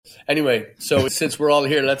Anyway, so since we're all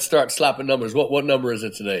here, let's start slapping numbers. What number is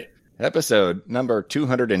it today? Episode number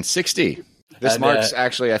 260. This marks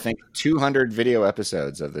actually, I think, 200 video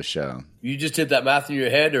episodes of the show. You just did that math in your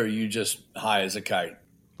head, or are you just high as a kite?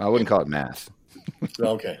 I wouldn't call it math.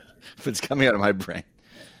 Okay. If it's coming out of my brain.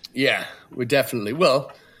 Yeah, we definitely.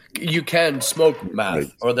 Well, you can smoke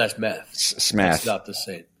math, or that's meth. Smath. It's not the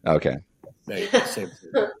same. Okay. Same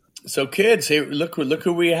thing. So, kids, hey, look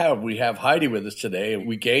who we have. We have Heidi with us today.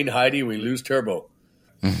 We gain Heidi, we lose Turbo.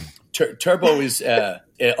 Turbo is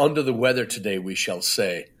under the weather today, we shall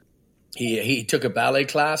say. He took a ballet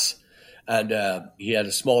class, and he had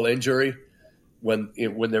a small injury when they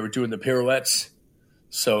were doing the pirouettes.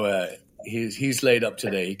 So he's laid up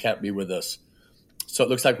today. He can't be with us. So it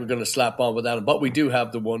looks like we're going to slap on without him. But we do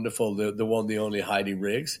have the wonderful, the one, the only Heidi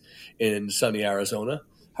Riggs in sunny Arizona.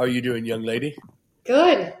 How are you doing, young lady?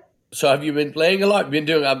 Good. So have you been playing a lot? Been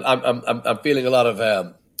doing? I'm feeling a lot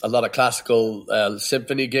of classical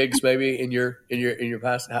symphony gigs maybe in your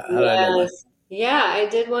past. How did I know that? Yeah, I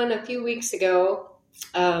did one a few weeks ago.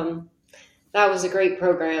 That was a great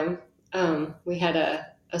program. We had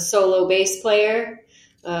a solo bass player,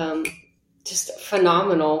 just a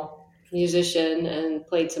phenomenal musician, and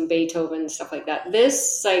played some Beethoven and stuff like that.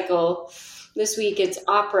 This week, it's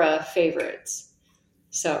opera favorites.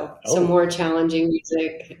 So some more challenging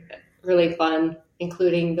music, really fun,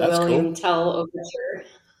 including the William Tell Overture.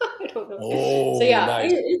 I don't know. Oh, so yeah,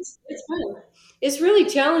 nice. it's fun. It's really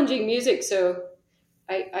challenging music, so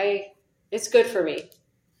it's good for me.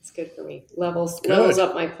 It's good for me. Levels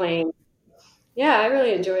up my playing. Yeah, I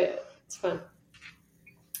really enjoy it. It's fun.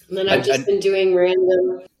 And then I've just been doing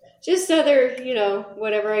random, just other,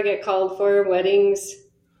 whatever I get called for, weddings.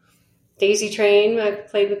 Daisy Train, I've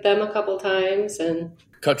played with them a couple times. And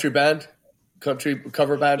country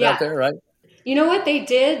cover band out there, right? You know what they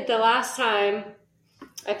did the last time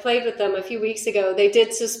I played with them a few weeks ago? They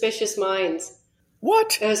did Suspicious Minds.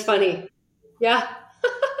 What? It was funny. Yeah.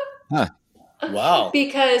 Huh. Wow.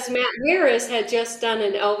 Because Matt Harris had just done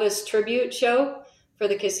an Elvis tribute show for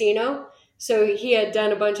the casino. So he had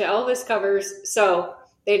done a bunch of Elvis covers. So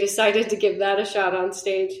they decided to give that a shot on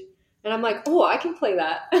stage. And I'm like, oh, I can play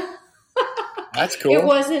that. That's cool. It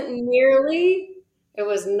was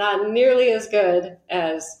not nearly as good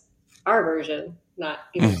as our version. Not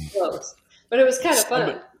even close. But it was kind of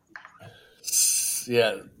fun.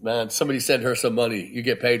 Yeah, man. Somebody send her some money. You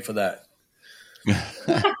get paid for that.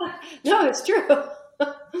 No, it's true.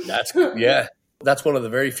 That's one of the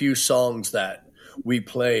very few songs that we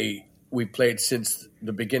played since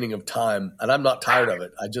the beginning of time, and I'm not tired of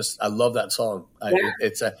it. I love that song.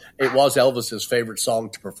 It was Elvis's favorite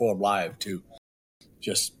song to perform live too.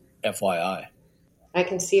 Just FYI. I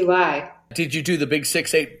can see why. Did you do the big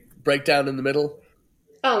 6/8 breakdown in the middle?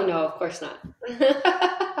 Oh no, of course not.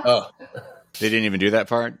 Oh, they didn't even do that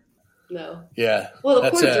part? No. Yeah. Well, the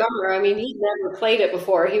poor drummer, I mean, he'd never played it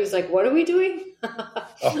before. He was like, what are we doing?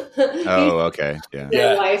 Okay.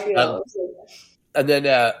 Yeah. Life, and then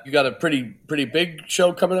you got a pretty big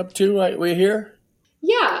show coming up too, right? We hear?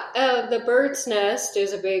 Yeah. The Bird's Nest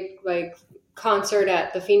is a big concert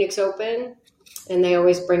at the Phoenix Open, and they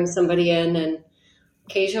always bring somebody in, and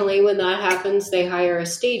occasionally when that happens, they hire a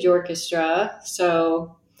stage orchestra.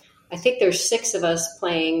 So I think there's 6 of us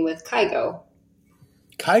playing with Kygo.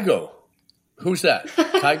 Kygo? Who's that?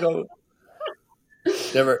 Kygo?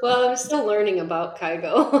 Never. Well, I'm still learning about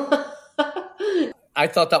Kygo. I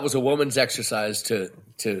thought that was a woman's exercise to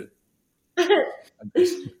I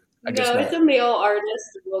guess no, not. it's a male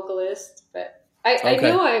artist, vocalist, but I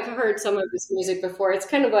know I've heard some of this music before. It's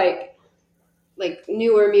kind of like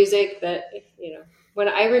newer music that, when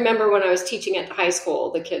I remember when I was teaching at the high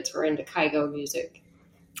school, the kids were into Kygo music.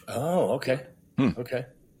 Oh, okay. Okay.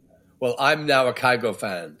 Well, I'm now a Kygo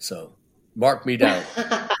fan, so mark me down.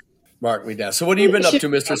 Mark me down. So what have you been up to,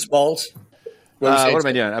 Mr. Smalls? What am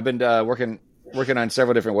I doing? I've been working on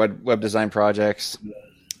several different web design projects,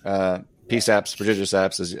 peace apps, prodigious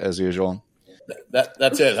apps as usual.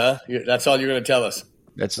 That's it, huh? That's all you're going to tell us?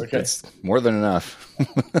 That's more than enough.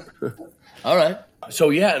 All right. So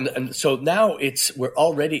yeah, and so now we're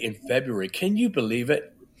already in February. Can you believe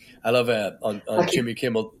it? I love on Jimmy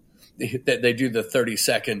Kimmel they do the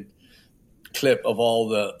 30-second clip of all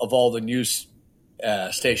the news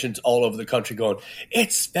stations all over the country going,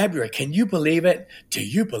 it's February. Can you believe it? Do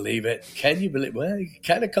you believe it? Can you believe? Well, it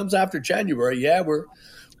kind of comes after January. Yeah,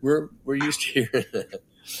 we're used to hearing it.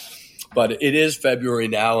 But it is February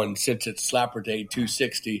now, and since it's Slapper Day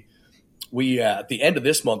 260, we at the end of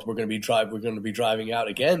this month we're going to be driving out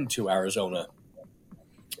again to Arizona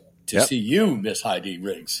to see you, Miss Heidi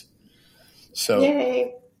Riggs. So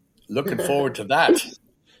yay. Looking forward to that.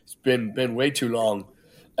 It's been way too long.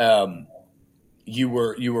 You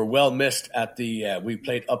were well missed at the. We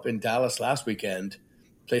played up in Dallas last weekend,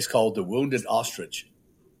 a place called the Wounded Ostrich,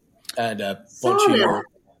 and a bunch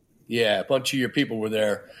of your people were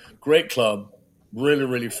there. Great club, really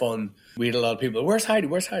really fun. We had a lot of people. Where's Heidi?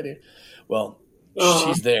 Where's Heidi? Well,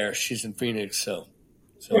 she's there. She's in Phoenix. So,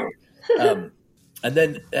 and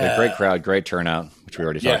then a great crowd, great turnout, which we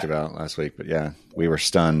already talked about last week. But yeah, we were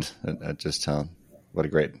stunned at just what a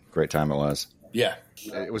great time it was. Yeah,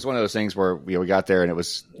 it was one of those things where we got there and it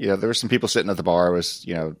was there were some people sitting at the bar. It was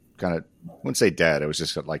kind of, I wouldn't say dead. It was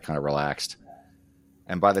just like kind of relaxed.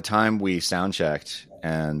 And by the time we sound checked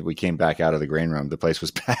and we came back out of the green room, the place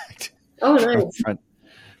was packed. Oh, nice.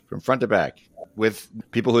 From front to back, with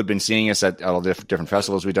people who had been seeing us at all the different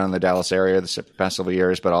festivals we've done in the Dallas area the past several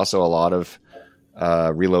years, but also a lot of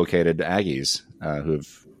relocated Aggies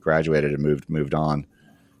who've graduated and moved on,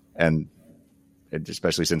 and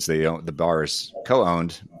especially since the bar is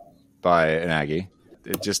co-owned by an Aggie,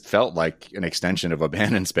 it just felt like an extension of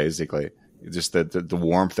O'Bannon's, basically. Just the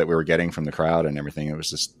warmth that we were getting from the crowd and everything, it was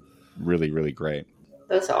just really really great.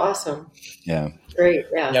 That's awesome. Yeah, great.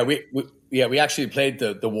 Yeah, we actually played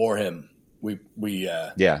the war hymn. Which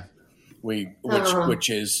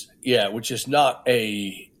is not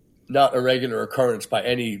a regular occurrence by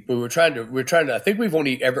any. But we're trying to. I think we've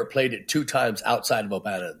only ever played it 2 times outside of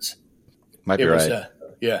O'Bannon's. Might be right.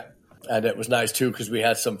 And it was nice too because we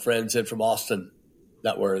had some friends in from Austin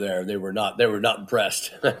that were there. They were not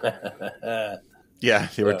impressed. Yeah,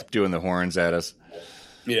 they were doing the horns at us.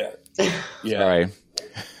 Yeah. Sorry.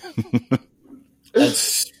 And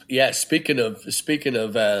speaking of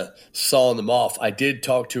sawing them off, I did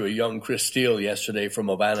talk to a young Chris Steele yesterday from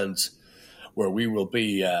O'Bannon's, where we will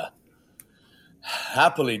be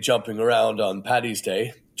happily jumping around on Paddy's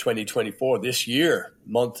Day 2024 this year,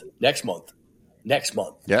 next month.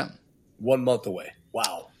 Yeah. 1 month away.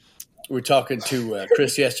 Wow. We were talking to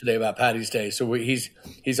Chris yesterday about Paddy's Day. So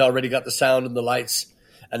he's already got the sound and the lights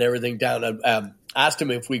and everything down. I asked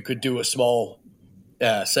him if we could do a small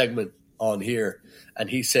segment on here, and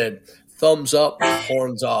he said, thumbs up,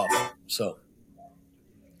 horns off. So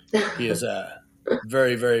he is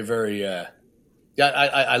very, very, very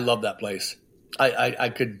I love that place.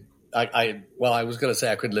 I was going to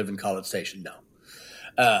say I could live in College Station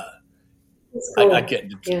now. Cool. I'd get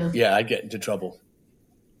into trouble.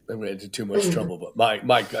 I went into too much trouble, but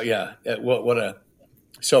my God, yeah.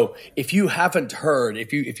 So if you haven't heard,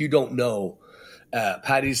 if you don't know,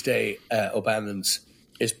 Paddy's Day O'Bannon's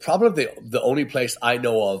is probably the only place I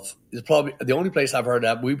know of. It's probably the only place I've heard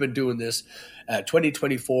of. We've been doing this.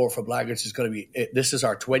 2024 for Blackguards is going to be. This is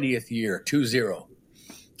our 20th year, 20,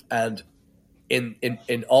 and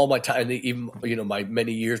in all my time, even my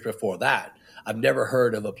many years before that, I've never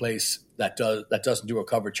heard of a place that doesn't do a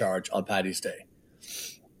cover charge on Paddy's Day.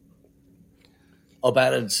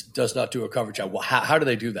 O'Bannon's does not do a cover charge. Well, how do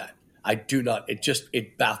they do that? I do not.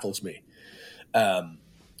 It baffles me.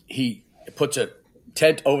 He puts a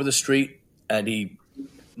tent over the street and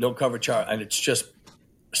no cover charge, and it's just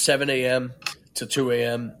 7 a.m. to 2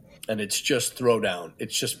 a.m. and it's just throwdown.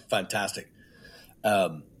 It's just fantastic.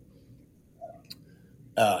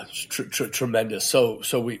 Tremendous. So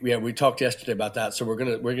we talked yesterday about that. So we're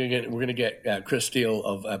gonna get Chris Steele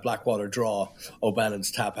of Blackwater Draw,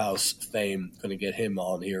 O'Bannon's Tap House fame. Going to get him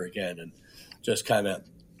on here again and just kind of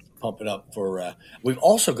pump it up for. We've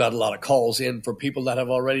also got a lot of calls in for people that have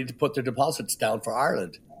already put their deposits down for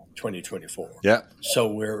Ireland 2024. Yeah.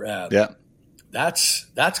 So we're that's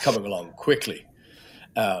coming along quickly.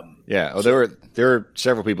 There were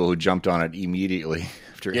several people who jumped on it immediately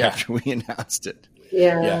after we announced it.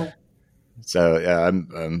 Yeah. So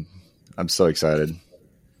I'm so excited.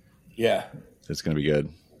 Yeah. It's going to be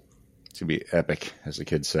good. It's going to be epic, as the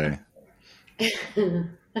kids say.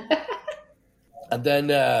 And then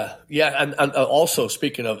and also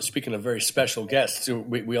speaking of very special guests,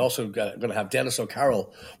 we also going to have Dennis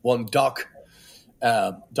O'Carroll, one Doc's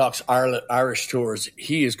Irish tours.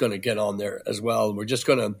 He is going to get on there as well. We're just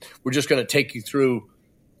going to take you through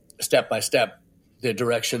step by step the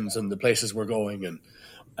directions and the places we're going and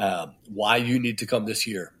why you need to come this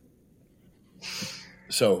year.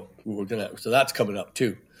 So that's coming up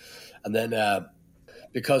too. And then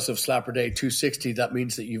because of Slapper Day 260, that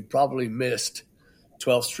means that you've probably missed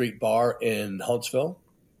 12th Street Bar in Huntsville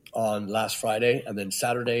on last Friday, and then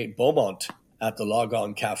Saturday Beaumont at the Log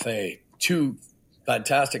On Cafe. 2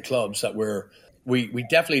 fantastic clubs that we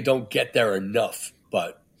definitely don't get there enough,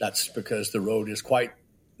 but that's because the road is quite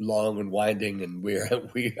long and winding, and we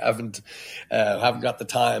haven't got the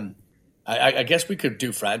time. I guess we could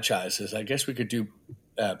do franchises. I guess we could do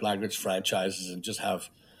Blackguards franchises and just have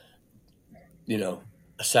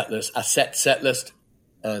a set list,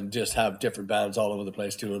 and just have different bands all over the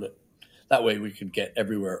place doing it. That way we could get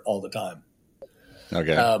everywhere all the time.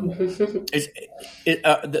 Okay. The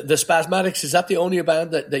Spasmatics, is that the only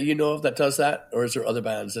band that you know of that does that? Or is there other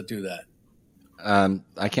bands that do that?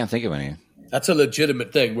 I can't think of any. That's a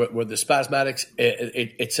legitimate thing where the Spasmatics,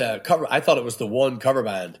 it's a cover. I thought it was the one cover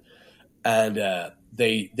band, and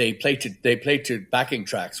they play to backing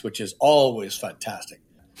tracks, which is always fantastic.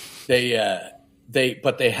 They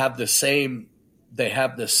have the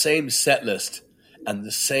same set list and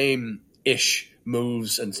the same ish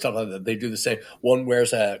moves and stuff like that. They do the same. One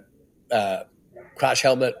wears a crash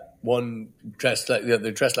helmet. One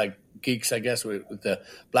they're dressed like geeks, I guess, with the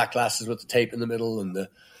black glasses with the tape in the middle, and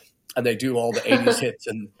they do all the 80s hits,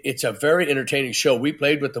 and it's a very entertaining show. We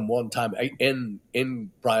played with them one time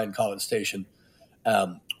in Bryan College Station.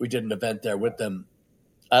 We did an event there with them,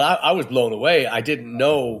 and I was blown away. I didn't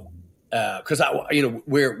know because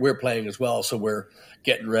we're playing as well, so we're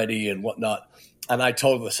getting ready and whatnot. And I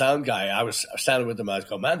told the sound guy, I was standing with him, I was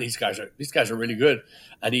going, man, these guys are really good.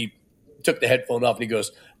 And he took the headphone off and he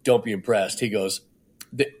goes, don't be impressed. He goes,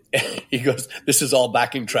 this is all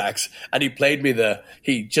backing tracks. And he played me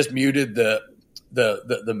he just muted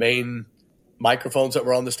the main microphones that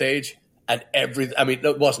were on the stage, and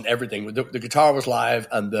it wasn't everything. The guitar was live,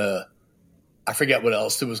 and I forget what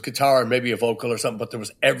else. There was guitar and maybe a vocal or something, but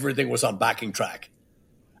everything was on backing track.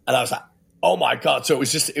 And I was like, oh my God. So it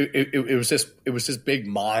was just, it was this big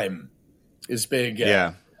mime. This big,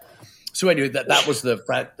 yeah. So anyway, that was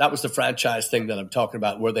the franchise thing that I'm talking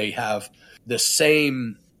about, where they have the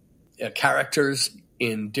same characters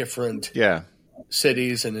in different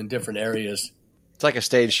cities and in different areas. It's like a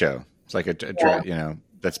stage show. It's like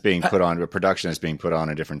that's being put on. A production is being put on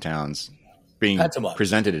in different towns, being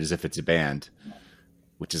presented as if it's a band,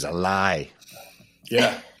 which is a lie.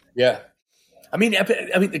 Yeah, yeah. I mean,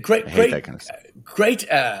 the great.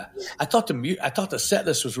 I thought the set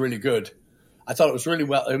list was really good. I thought it was really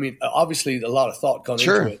well. I mean, obviously, a lot of thought gone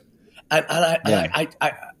into it. And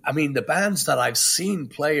I mean, the bands that I've seen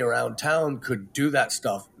play around town could do that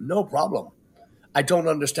stuff, no problem. I don't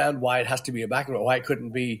understand why it has to be a backing track. Why it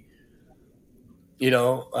couldn't be,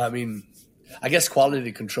 I mean, I guess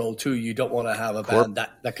quality control too. You don't want to have a band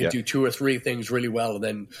that could do two or three things really well and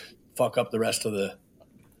then fuck up the rest of the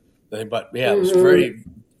thing. But yeah, it was very,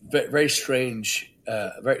 very strange.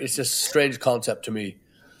 It's a strange concept to me.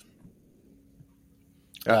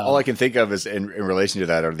 All I can think of is in relation to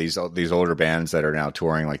that are these older bands that are now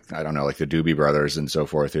touring, like, I don't know, like the Doobie Brothers and so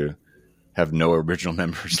forth, who have no original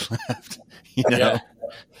members left. Yeah.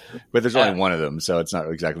 But there's only one of them, so it's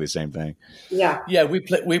not exactly the same thing. Yeah. Yeah, we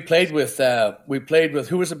played with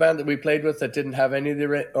who was the band that we played with that didn't have any of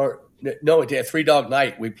the Three Dog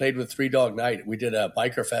Night. We played with Three Dog Night. We did a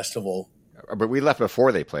biker festival. But we left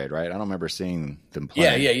before they played, right? I don't remember seeing them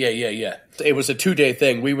play. Yeah. It was a 2-day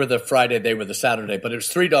thing. We were the Friday, they were the Saturday, but it was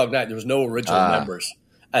Three Dog Night. There was no original members,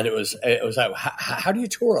 and it was like, how do you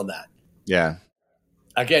tour on that? Yeah.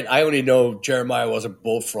 Again, I only know Jeremiah was a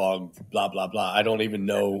bullfrog, blah blah blah. I don't even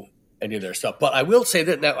know any of their stuff. But I will say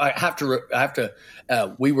that now I have to.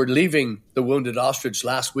 We were leaving the Wounded Ostrich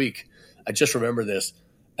last week. I just remember this.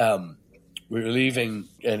 We were leaving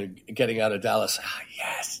and getting out of Dallas.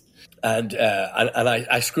 Yes. And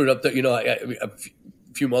I screwed up that, a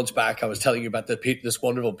few months back, I was telling you about this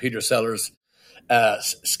wonderful Peter Sellers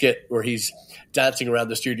skit where he's dancing around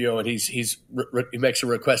the studio and he makes a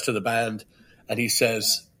request to the band, and he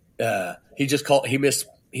says he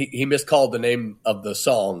miscalled the name of the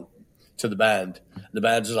song to the band. The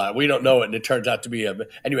band's just like, we don't know it, and it turns out to be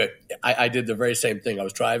anyway. I did the very same thing. I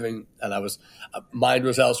was driving and mind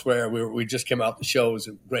was elsewhere. We just came out the show. It was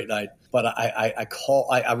a great night, but I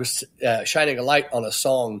was shining a light on a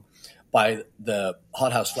song by the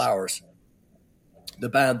Hot House Flowers, the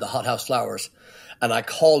band the Hot House Flowers, and I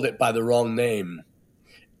called it by the wrong name.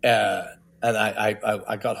 And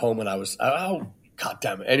I got home and I was, oh God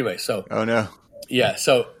damn it. Anyway, so oh no, yeah,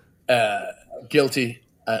 so guilty.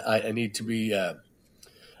 I need to be.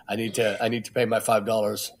 I need to pay my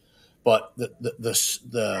 $5. But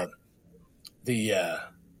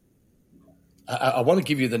I want to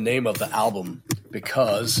give you the name of the album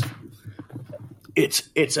because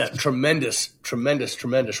it's a tremendous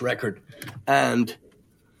record, and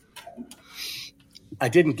I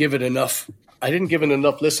didn't give it enough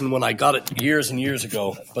listen when I got it years and years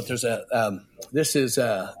ago. But there's this is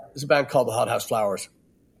a band called the Hot House Flowers.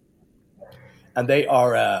 And they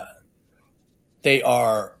are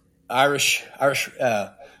Irish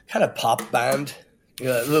kind of pop band, a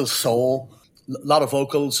little soul, a lot of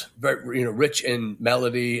vocals, very rich in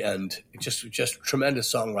melody, and just tremendous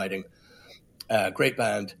songwriting. Great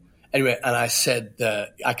band. Anyway, and I said,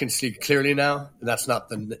 I can see clearly now. And that's not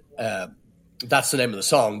that's the name of the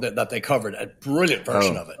song that they covered. A brilliant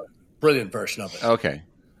version of it. Brilliant version of it. Okay.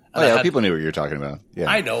 Oh, yeah, people knew what you were talking about. Yeah,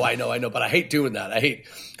 I know. But I hate doing that. I hate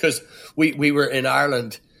because we were in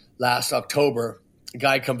Ireland last October. A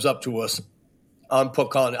guy comes up to us on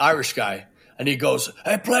Puckon, Irish guy, and he goes,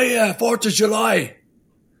 "Hey, play 4th of July."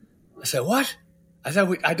 I said, "What?" I said,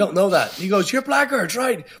 "I don't know that." He goes, "You're blackguards,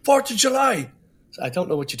 right? 4th of July." I don't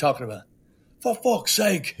know what you're talking about. For fuck's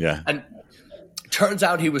sake. Yeah. And turns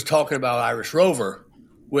out he was talking about Irish Rover,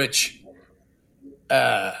 which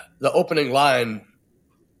the opening line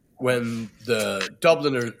when the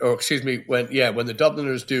Dubliners, when the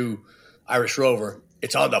Dubliners do Irish Rover,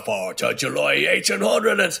 it's on the 4th of July,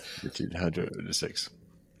 1806.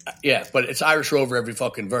 Yeah, but it's Irish Rover every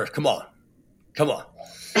fucking verse. Come on.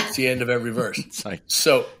 It's the end of every verse. It's like,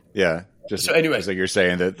 so yeah. So anyway, just like you're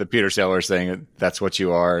saying that the Peter Sellers thing, that's what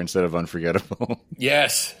you are instead of unforgettable.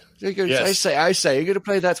 Yes. Yes. I say, you're going to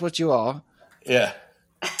play That's What You Are. Yeah.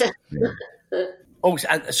 Oh,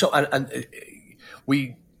 and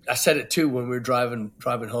I said it too when we were driving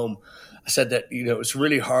home. I said that, it's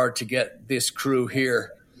really hard to get this crew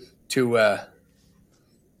here to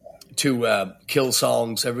kill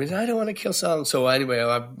songs. Everybody's, I don't want to kill songs. So anyway,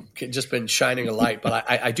 I've just been shining a light, but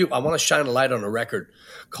I want to shine a light on a record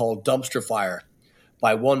called Dumpster Fire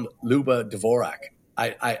by one Luba Dvorak.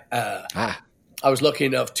 I was lucky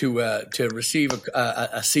enough to receive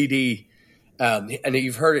a CD, and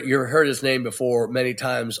you've heard his name before many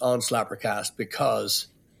times on Slappercast, because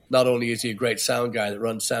not only is he a great sound guy that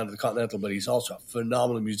runs Sound of the Continental, but he's also a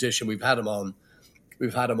phenomenal musician. We've had him on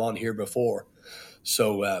here before.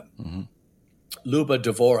 So Luba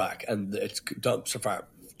Dvorak, and it's Dumpster Fire.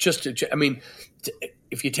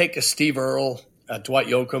 If you take a Steve Earle, a Dwight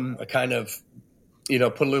Yoakam, a kind of,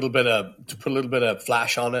 put a little bit of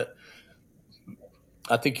flash on it,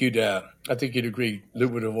 I think you'd agree.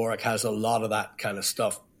 Luba Dvorak has a lot of that kind of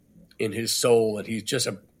stuff in his soul, and he's just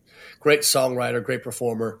a great songwriter, great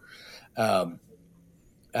performer, and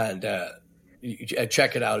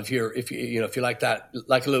check it out if you like that,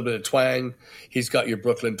 like a little bit of twang. He's got your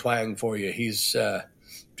Brooklyn twang for you. He's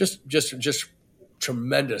just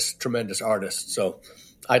tremendous artist. So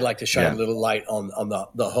I'd like to shine a little light on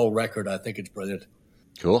the whole record. I think it's brilliant.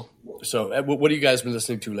 Cool. So what have you guys been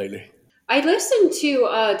listening to lately? I listened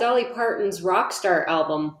to Dolly Parton's Rockstar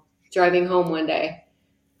album driving home one day.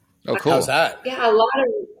 Oh, cool. How's that? Yeah,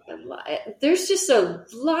 there's just a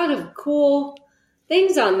lot of cool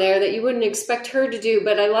things on there that you wouldn't expect her to do,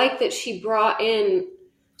 but I like that she brought in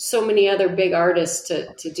so many other big artists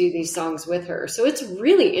to do these songs with her. So it's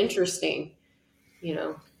really interesting.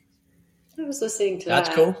 I was listening to that.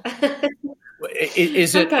 That's cool.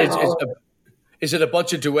 Is it a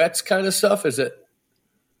bunch of duets kind of stuff? Is it?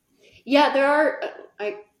 Yeah, there are.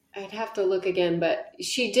 I'd have to look again, but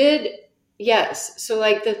she did. Yes. So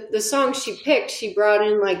like the song she picked, she brought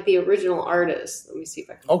in like the original artist. Let me see if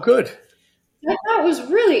I can. Oh, good. I thought it was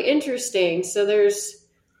really interesting. So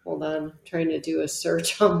hold on, I'm trying to do a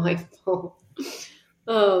search on my phone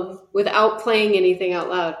without playing anything out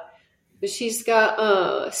loud. But she's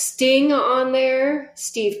got Sting on there,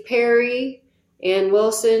 Steve Perry, Ann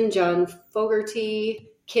Wilson, John Fogerty,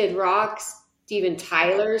 Kid Rock, Steven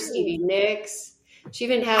Tyler, Stevie Nicks. She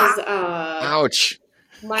even has ouch.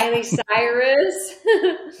 Miley Cyrus.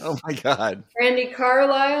 Oh my God. Randy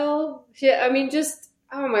Carlisle.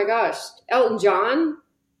 Oh my gosh. Elton John.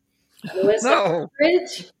 Melissa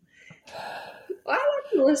Etheridge. Why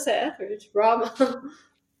like Melissa Etheridge? Rob. You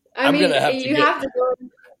have to go.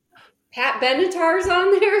 Pat Benatar's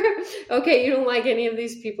on there. Okay, you don't like any of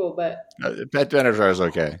these people, but Pat Benatar is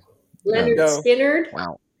okay. Leonard Skinner.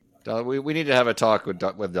 Wow. Dolly, we need to have a talk with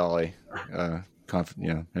Dolly,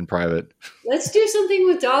 in private. Let's do something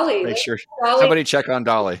with Dolly. Make sure somebody check on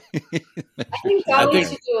Dolly. I think Dolly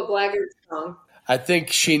should do a Blackguard song. I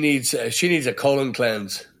think she needs a colon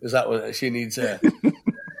cleanse. Is that what she needs?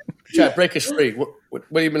 Chat, break us free. What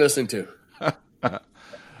have you been listening to?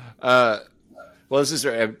 Well,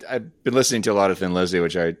 I've been listening to a lot of Thin Lizzy,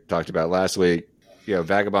 which I talked about last week.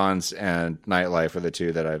 Vagabonds and Nightlife are the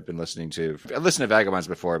two that I've been listening to. I've listened to Vagabonds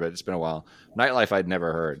before, but it's been a while. Nightlife I'd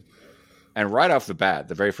never heard. And right off the bat,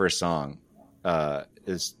 the very first song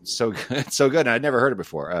is so good. It's so good, and I'd never heard it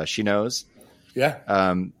before. She Knows. Yeah.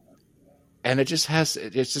 And it's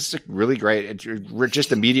just a really great.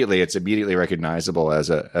 It's immediately recognizable as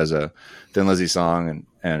a Thin Lizzy song,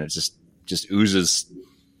 and it just oozes,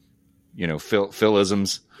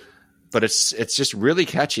 Philisms, but it's just really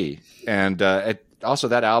catchy. And also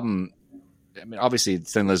that album I mean, obviously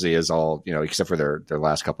Thin Lizzy is all, except for their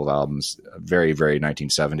last couple of albums, a very, very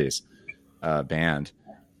 1970s band,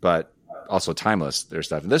 but also timeless, their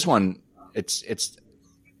stuff. And this one, it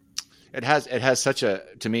has such a,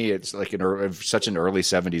 to me, it's like such an early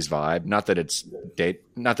 70s vibe. Not that it's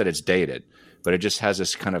dated, but it just has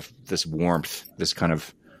this warmth, this kind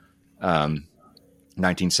of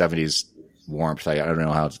 1970s warmth. I don't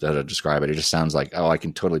know how to describe it. It just sounds like, I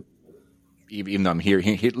can totally, even though I'm here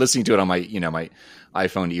listening to it on my, my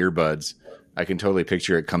iPhone earbuds, I can totally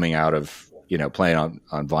picture it coming out of, playing on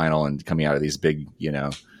vinyl and coming out of these big,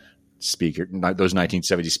 speaker, those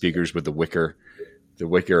 1970 speakers with the wicker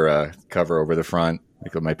cover over the front,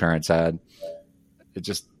 like what my parents had. It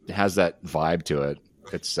just has that vibe to it.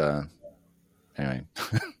 It's anyway,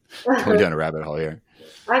 going down a rabbit hole here.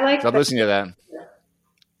 I like. So I'm listening to that.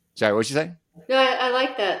 Sorry, what'd you say? No, I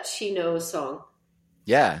like that She Knows song.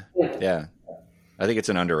 Yeah. I think it's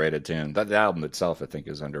an underrated tune. The album itself, I think,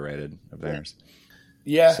 is underrated of theirs.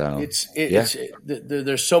 Yeah, so,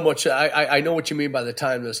 there's so much. I know what you mean by the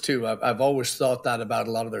timeless too. I've always thought that about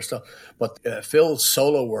a lot of their stuff. But Phil's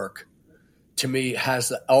solo work, to me,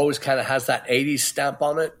 always kind of has that 80s stamp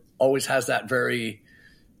on it. Always has that very,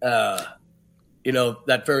 that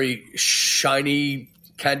very shiny,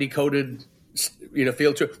 candy coated,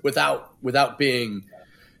 feel to it without being,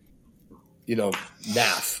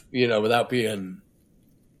 naff. Without being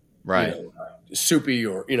right, soupy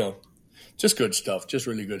or just good stuff, just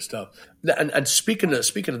really good stuff. And speaking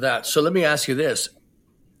of that, so let me ask you this: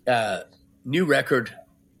 new record,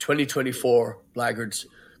 2024, Blackguards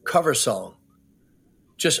cover song,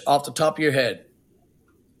 just off the top of your head,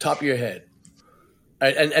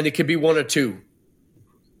 and it could be one or two.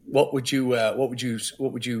 What would you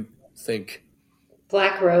think?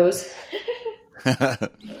 Black Rose.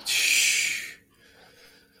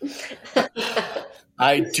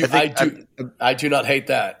 I do not hate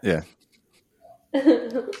that. Yeah.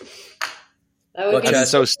 That would be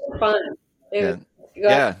so fun. Yeah.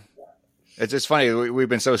 It's just funny. We've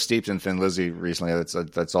been so steeped in Thin Lizzy recently.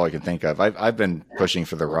 That's all I can think of. I've been pushing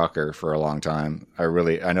for the rocker for a long time. I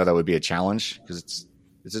know that would be a challenge because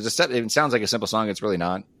it sounds like a simple song. It's really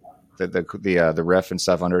not. The riff and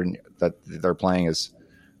stuff under that they're playing is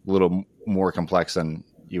a little more complex than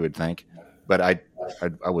you would think. But I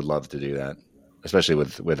would love to do that, especially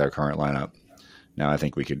with our current lineup. Now I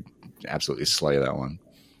think we could absolutely slay that one.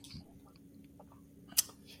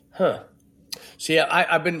 Huh. See,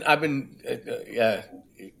 I've been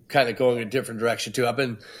kind of going a different direction too. I've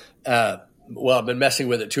been messing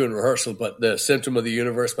with it too in rehearsal. But the Symptom of the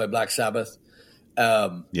Universe by Black Sabbath.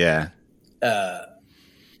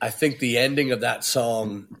 I think the ending of that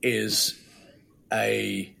song is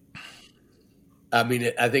I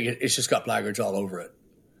think it's just got Blackguards all over it.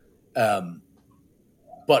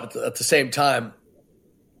 But at the same time,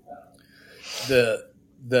 I've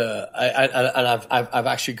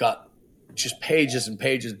actually got just pages and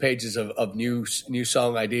pages and pages of new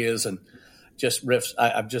song ideas and just riffs.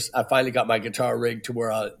 I finally got my guitar rig to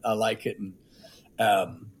where I like it, and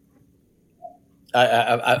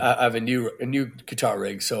I have a new guitar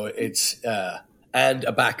rig, so it's and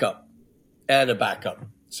a backup.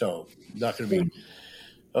 So not going to be.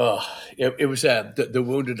 It was the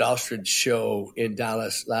Wounded Ostrich show in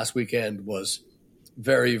Dallas last weekend was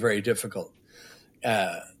very, very difficult.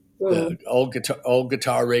 The old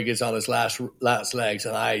guitar rig is on its last legs,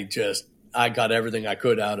 and I got everything I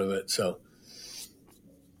could out of it. So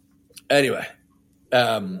anyway,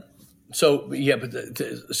 but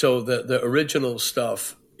the original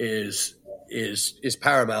stuff is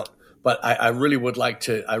paramount. But I really would like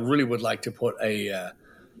to put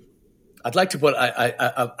I'd like to put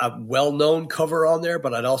a well-known cover on there,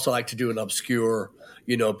 but I'd also like to do an obscure,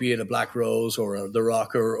 be it a Black Rose or the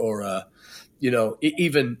Rocker or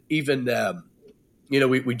even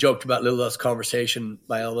we joked about Little Less Conversation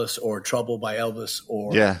by Elvis or Trouble by Elvis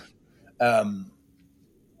or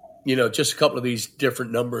just a couple of these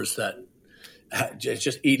different numbers that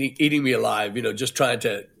just eating me alive. Just trying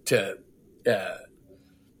to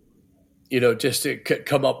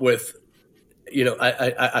come up with.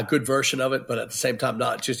 A good version of it, but at the same time,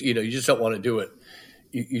 not just, you just don't want to do it.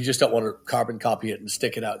 You just don't want to carbon copy it and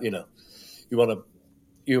stick it out. You want to,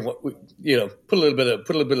 put a little bit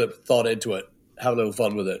of thought into it, have a little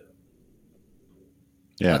fun with it.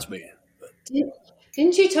 Yeah. That's me.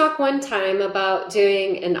 Didn't you talk one time about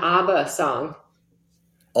doing an ABBA song?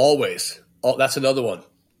 Always. Oh, that's another one.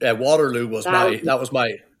 Yeah. Waterloo was my,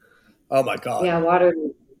 oh my God. Yeah.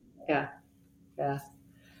 Waterloo. Yeah. Yeah.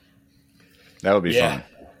 That would be fun.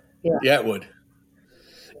 Yeah. Yeah, it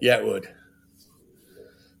would.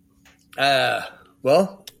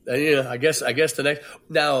 Well, I guess the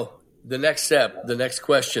next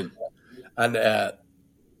question, and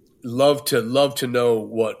love to know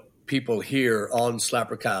what people hear on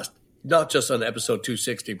Slappercast, not just on episode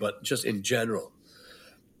 260, but just in general,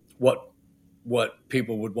 what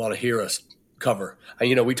people would want to hear us cover.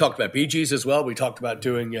 And we talked about Bee Gees as well. We talked about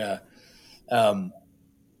doing what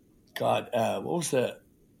was God,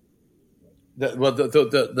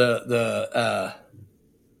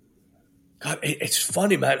 it's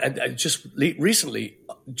funny, man. And just recently,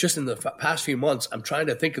 just in the past few months, I'm trying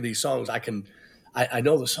to think of these songs. I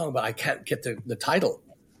know the song, but I can't get the title.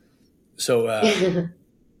 So,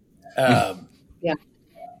 yeah.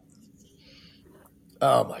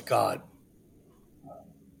 Oh my God.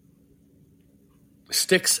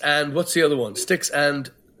 Sticks and what's the other one? Sticks and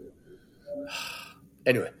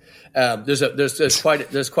anyway, there's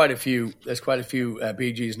quite a few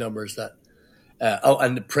Bee Gees numbers that.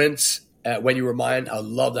 And the Prince, When You Were Mine, I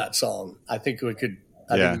love that song. I think we could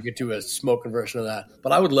do a smoking version of that.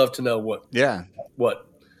 But I would love to know what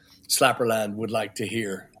Slapperland would like to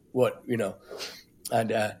hear. And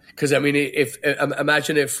because if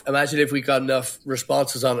imagine if we got enough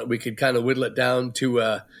responses on it, we could kind of whittle it down to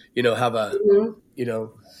have a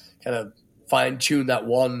kind of fine tune that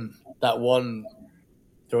one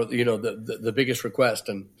the biggest request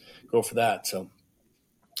and go for that. So.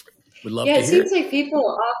 It seems like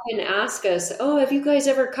people often ask us, "Oh, have you guys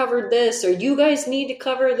ever covered this?" or "You guys need to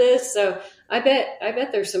cover this." So I bet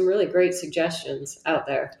there's some really great suggestions out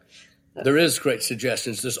there. There is great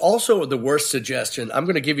suggestions. There's also the worst suggestion. I'm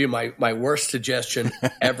going to give you my worst suggestion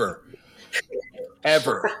ever,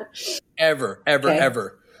 ever.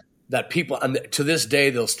 That people, and to this day,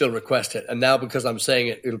 they'll still request it. And now because I'm saying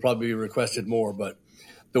it, it'll probably be requested more. But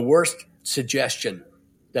the worst suggestion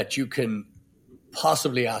that you can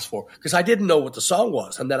possibly ask for, because I didn't know what the song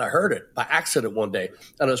was, and then I heard it by accident one day,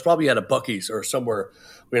 and it was probably at a Buc-ee's or somewhere,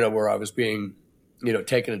 where I was being,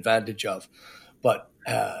 taken advantage of. But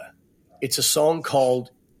it's a song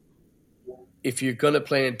called "If You're Gonna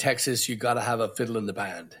Play in Texas, You Gotta Have a Fiddle in the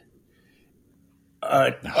Band."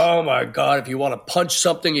 Oh my God! If you want to punch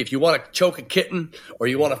something, if you want to choke a kitten, or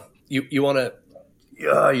you just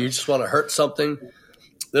want to hurt something,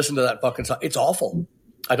 listen to that fucking song. It's awful.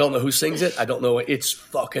 I don't know who sings it. I don't know. It's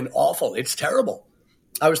fucking awful. It's terrible.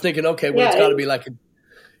 I was thinking, okay, well, it's got to be like. Do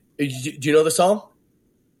you know the song?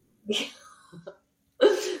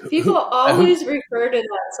 People always refer to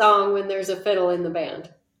that song when there's a fiddle in the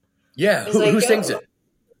band. Yeah, who sings it?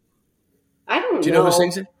 I don't know. Do you know who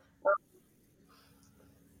sings it?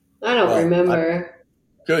 I don't remember.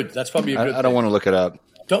 Good. That's probably a good I don't want to look it up.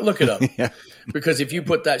 Don't look it up. Yeah. Because if you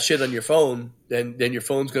put that shit on your phone, then your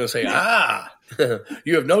phone's going to say,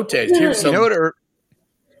 you have no taste. Here's some. You know what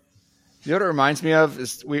it reminds me of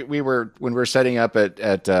is we were when we were setting up at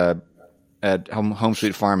Home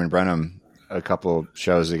Sweet Farm in Brenham a couple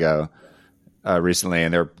shows ago recently,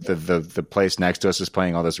 and the place next to us is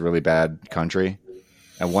playing all this really bad country,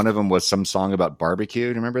 and one of them was some song about barbecue. Do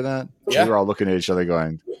you remember that? Yeah. We were all looking at each other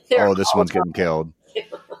going, "Oh, this one's getting killed."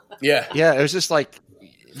 Yeah. It was just like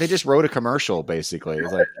they just wrote a commercial. Basically, it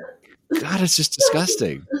was like, God, it's just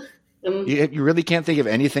disgusting. You really can't think of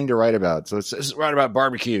anything to write about, so let's write about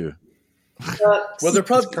barbecue. Well, they're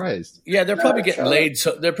probably Christ. Yeah, they're probably getting laid.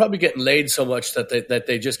 So they're probably getting laid so much that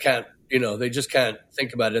they just can't. They just can't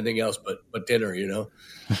think about anything else but dinner. And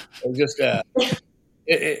just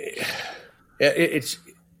it's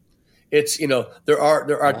there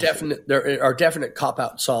are definite cop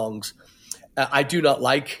out songs. I do not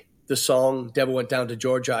like the song "Devil Went Down to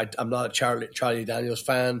Georgia." I'm not a Charlie Daniels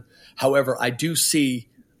fan. However, I do see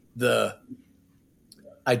the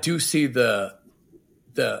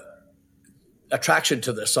attraction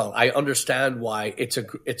to this song. I understand why it's a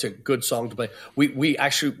good song to play. We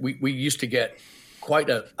actually used to get quite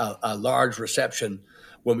a large reception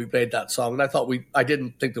when we played that song, and I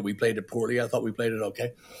didn't think that we played it poorly. I thought we played it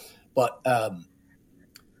okay, but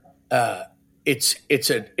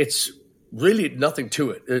it's really nothing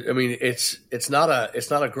to it. I mean, it's not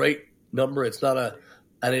a great number. It's not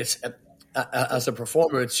and it's as a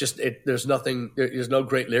performer, it's just there's nothing. There's no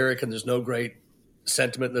great lyric and there's no great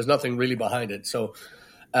sentiment. There's nothing really behind it. So,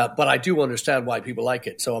 but I do understand why people like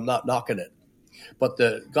it. So I'm not knocking it. But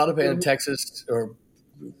the Gotta Play in Texas or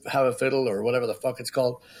Have a Fiddle or whatever the fuck it's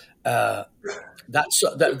called. There's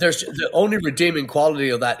the only redeeming quality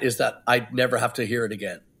of that is that I'd never have to hear it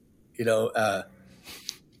again.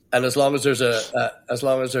 And as long as there's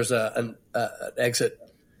an exit,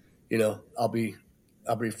 I'll be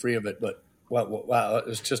free of it. But wow, it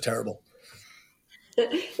was just terrible.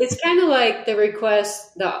 It's kind of like the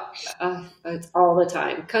request that it's all the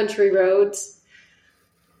time. Country Roads.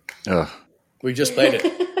 Ugh. We just played it.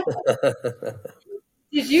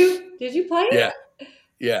 Did you play it? Yeah.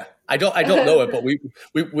 Yeah. I don't know it, but we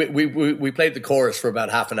played the chorus for about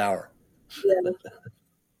half an hour. Yeah.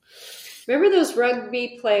 Remember those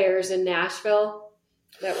rugby players in Nashville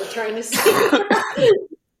that were trying to sing?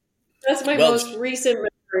 That's my most recent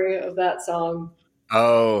memory of that song.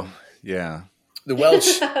 Oh, yeah. The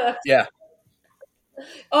Welsh. Yeah.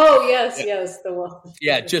 Oh, yes, the Welsh.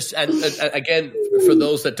 Yeah, just and again, for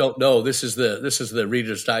those that don't know, this is the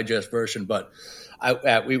Reader's Digest version, but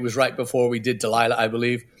it was right before we did Delilah, I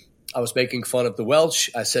believe. I was making fun of the Welsh.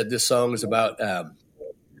 I said this song is about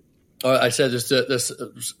or I said this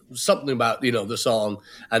something about the song,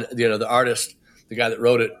 and the artist, the guy that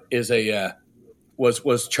wrote it, is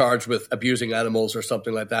was charged with abusing animals or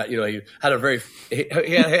something like that. He had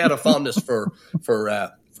he had a fondness for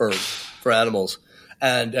animals,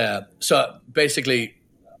 and so basically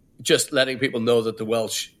just letting people know that the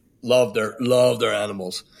Welsh love their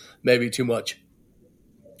animals, maybe too much,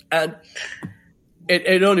 and it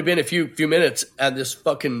had only been a few minutes, and this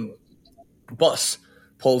fucking bus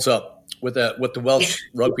pulls up with the Welsh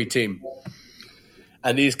rugby team,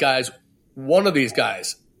 and these guys, one of these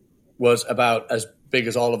guys was about as big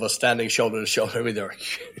as all of us, standing shoulder to shoulder. I mean, they were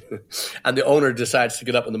and the owner decides to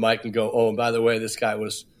get up on the mic and go, "Oh, and by the way, this guy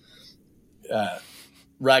was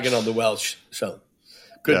ragging on the Welsh." So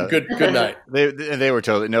good night. They were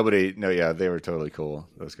totally they were totally cool,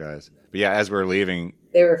 those guys. But yeah, as we're leaving,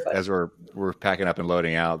 they were fun. As we're packing up and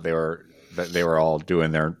loading out, they were all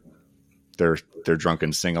doing their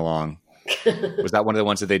drunken sing along. Was that one of the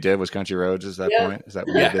ones that they did? Was Country Roads? Is that point? Is that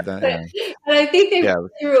when they did that? Yeah. And I think they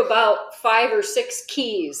threw about 5 or 6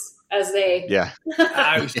 keys as they. Yeah.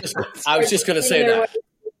 I was just going to say that.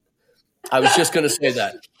 I was just going to say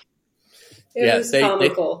that. It was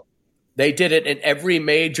comical. They did it in every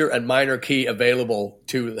major and minor key available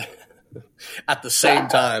to at the same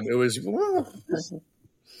time. It was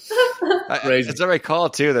crazy. As I recall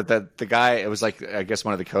too, that the guy, it was like, I guess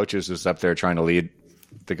one of the coaches was up there trying to lead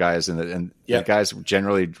the guys, and the guys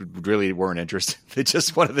generally really weren't interested. They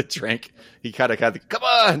just wanted to drink. He kind of come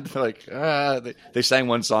on, like they sang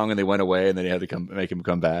one song and they went away, and then he had to make him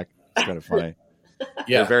come back. It's kind of funny.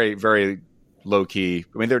 Yeah, they're very, very low key.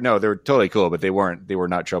 I mean, they're totally cool, but they were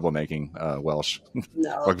not troublemaking Welsh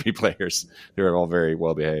rugby players. They were all very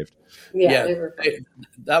well behaved. Yeah, they were fun.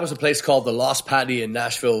 That was a place called the Lost Paddy in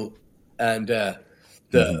Nashville, and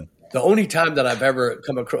the only time that I've ever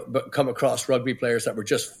come across rugby players that were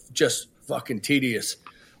just fucking tedious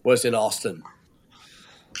was in Austin.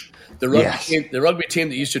 The rugby team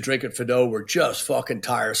that used to drink at Fido were just fucking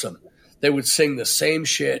tiresome. They would sing the same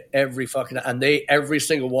shit every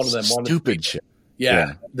single one of them wanted stupid shit.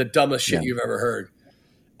 Yeah, the dumbest shit you've ever heard.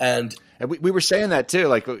 And we were saying that too.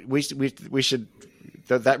 Like we should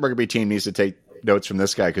that rugby team needs to take notes from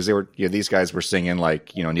this guy, because they were these guys were singing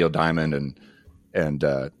like Neil Diamond and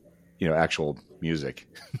actual music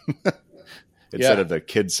instead of the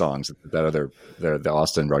kid songs that the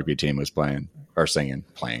Austin rugby team was playing.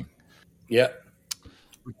 Yeah.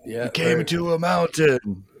 We came into a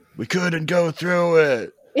mountain. We couldn't go through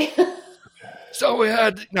it. So we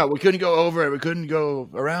couldn't go over it. We couldn't go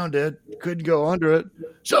around it. Couldn't go under it.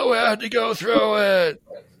 So we had to go through it.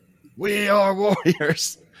 We are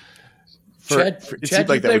warriors. It seemed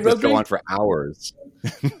like that would just go on for hours.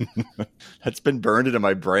 That's been burned into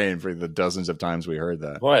my brain for the dozens of times we heard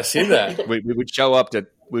that. Boy, I see that. we would show up to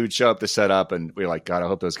set up, and we were like, God, I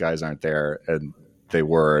hope those guys aren't there. And they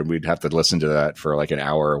were, and we'd have to listen to that for like an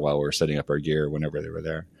hour while we were setting up our gear whenever they were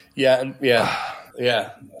there.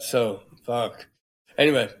 Yeah. So fuck.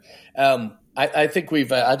 Anyway, I think we've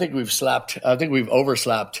overslapped.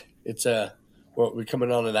 It's we're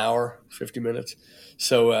coming on an hour, 50 minutes.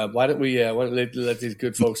 So why don't we let these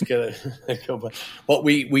good folks get it? But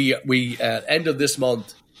we end of this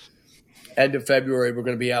month, end of February, we're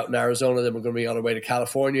going to be out in Arizona. Then we're going to be on our way to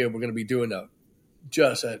California. We're going to be doing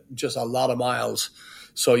just a lot of miles.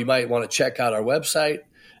 So you might want to check out our website,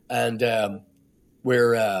 and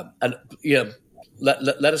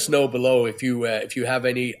let us know below if you have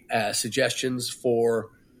any suggestions for.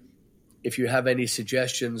 If you have any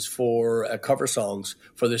suggestions for cover songs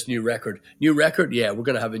for this new record, yeah, we're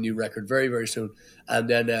going to have a new record very, very soon. And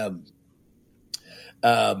then,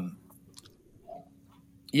 and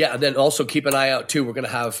then also keep an eye out too. We're going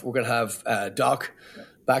to have Doc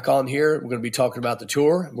back on here. We're going to be talking about the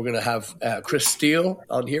tour. We're going to have Chris Steele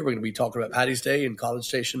on here. We're going to be talking about Paddy's Day in College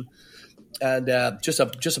Station, and just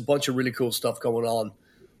a bunch of really cool stuff going on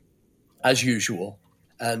as usual.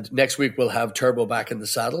 And next week we'll have Turbo back in the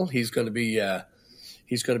saddle. He's going to be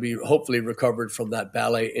hopefully recovered from that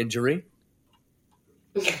ballet injury.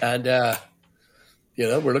 And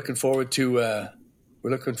we're looking forward to we're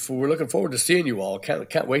looking forward to seeing you all.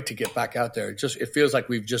 Can't wait to get back out there. It feels like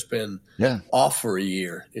we've just been off for a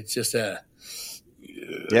year. It's just it's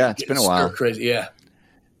been a while. Crazy, yeah.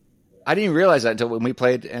 I didn't even realize that until when we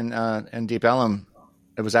played in Deep Ellum.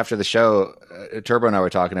 It was after the show. Turbo and I were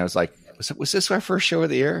talking. I was like, "Was this our first show of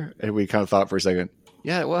the year?" And we kind of thought for a second,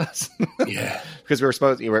 "Yeah, it was." Yeah, because we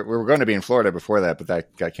were going to be in Florida before that, but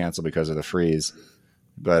that got canceled because of the freeze.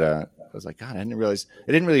 But I was like, God, I didn't realize.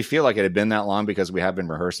 It didn't really feel like it had been that long because we have been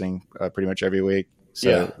rehearsing pretty much every week,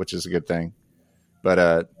 which is a good thing. But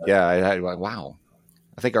I had like, wow.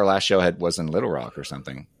 I think our last show was in Little Rock or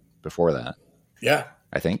something before that. Yeah,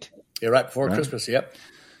 I think. Yeah, right before Christmas. Yep.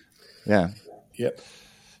 Yeah. Yep.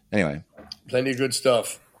 Anyway, plenty of good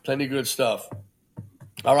stuff.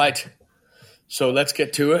 All right, so let's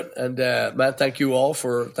get to it. And man, thank you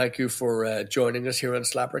for joining us here on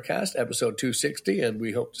Slappercast, episode 260, and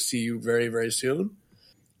we hope to see you very, very soon.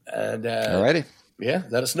 And alrighty,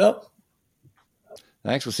 let us know.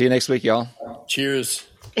 Thanks. We'll see you next week, y'all. Cheers.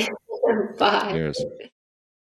 Bye. Cheers.